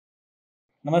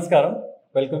Namaskaram,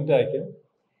 welcome to Ikyem.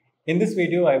 In this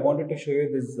video, I wanted to show you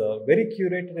this very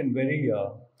curated and very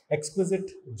exquisite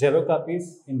Jaroka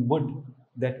piece in wood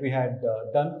that we had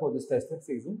done for this festive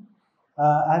season.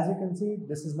 As you can see,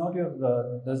 this is not your,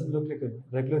 doesn't look like a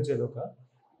regular Jaroka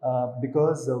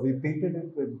because we painted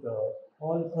it with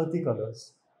all earthy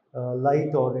colors,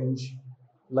 light orange,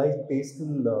 light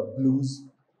pastel blues,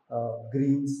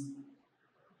 greens,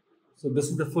 so this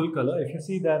is the full color. If you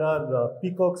see, there are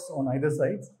peacocks on either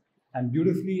sides and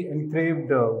beautifully engraved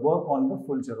work on the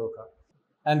full Jaroka.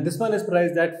 And this one is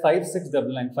priced at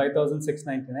 5699,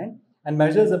 5699, and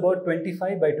measures about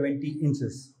 25 by 20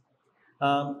 inches.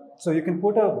 So you can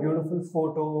put a beautiful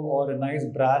photo or a nice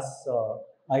brass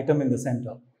item in the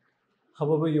center.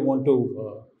 However you want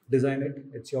to design it,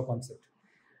 it's your concept.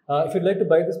 If you'd like to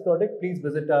buy this product, please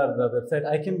visit our website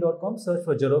ikyem.com, search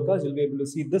for Jarokas. You'll be able to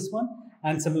see this one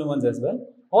and similar ones as well.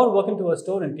 Or walk into our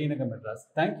store in T.Nagar, Madras.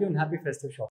 Thank you and happy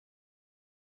festive shopping.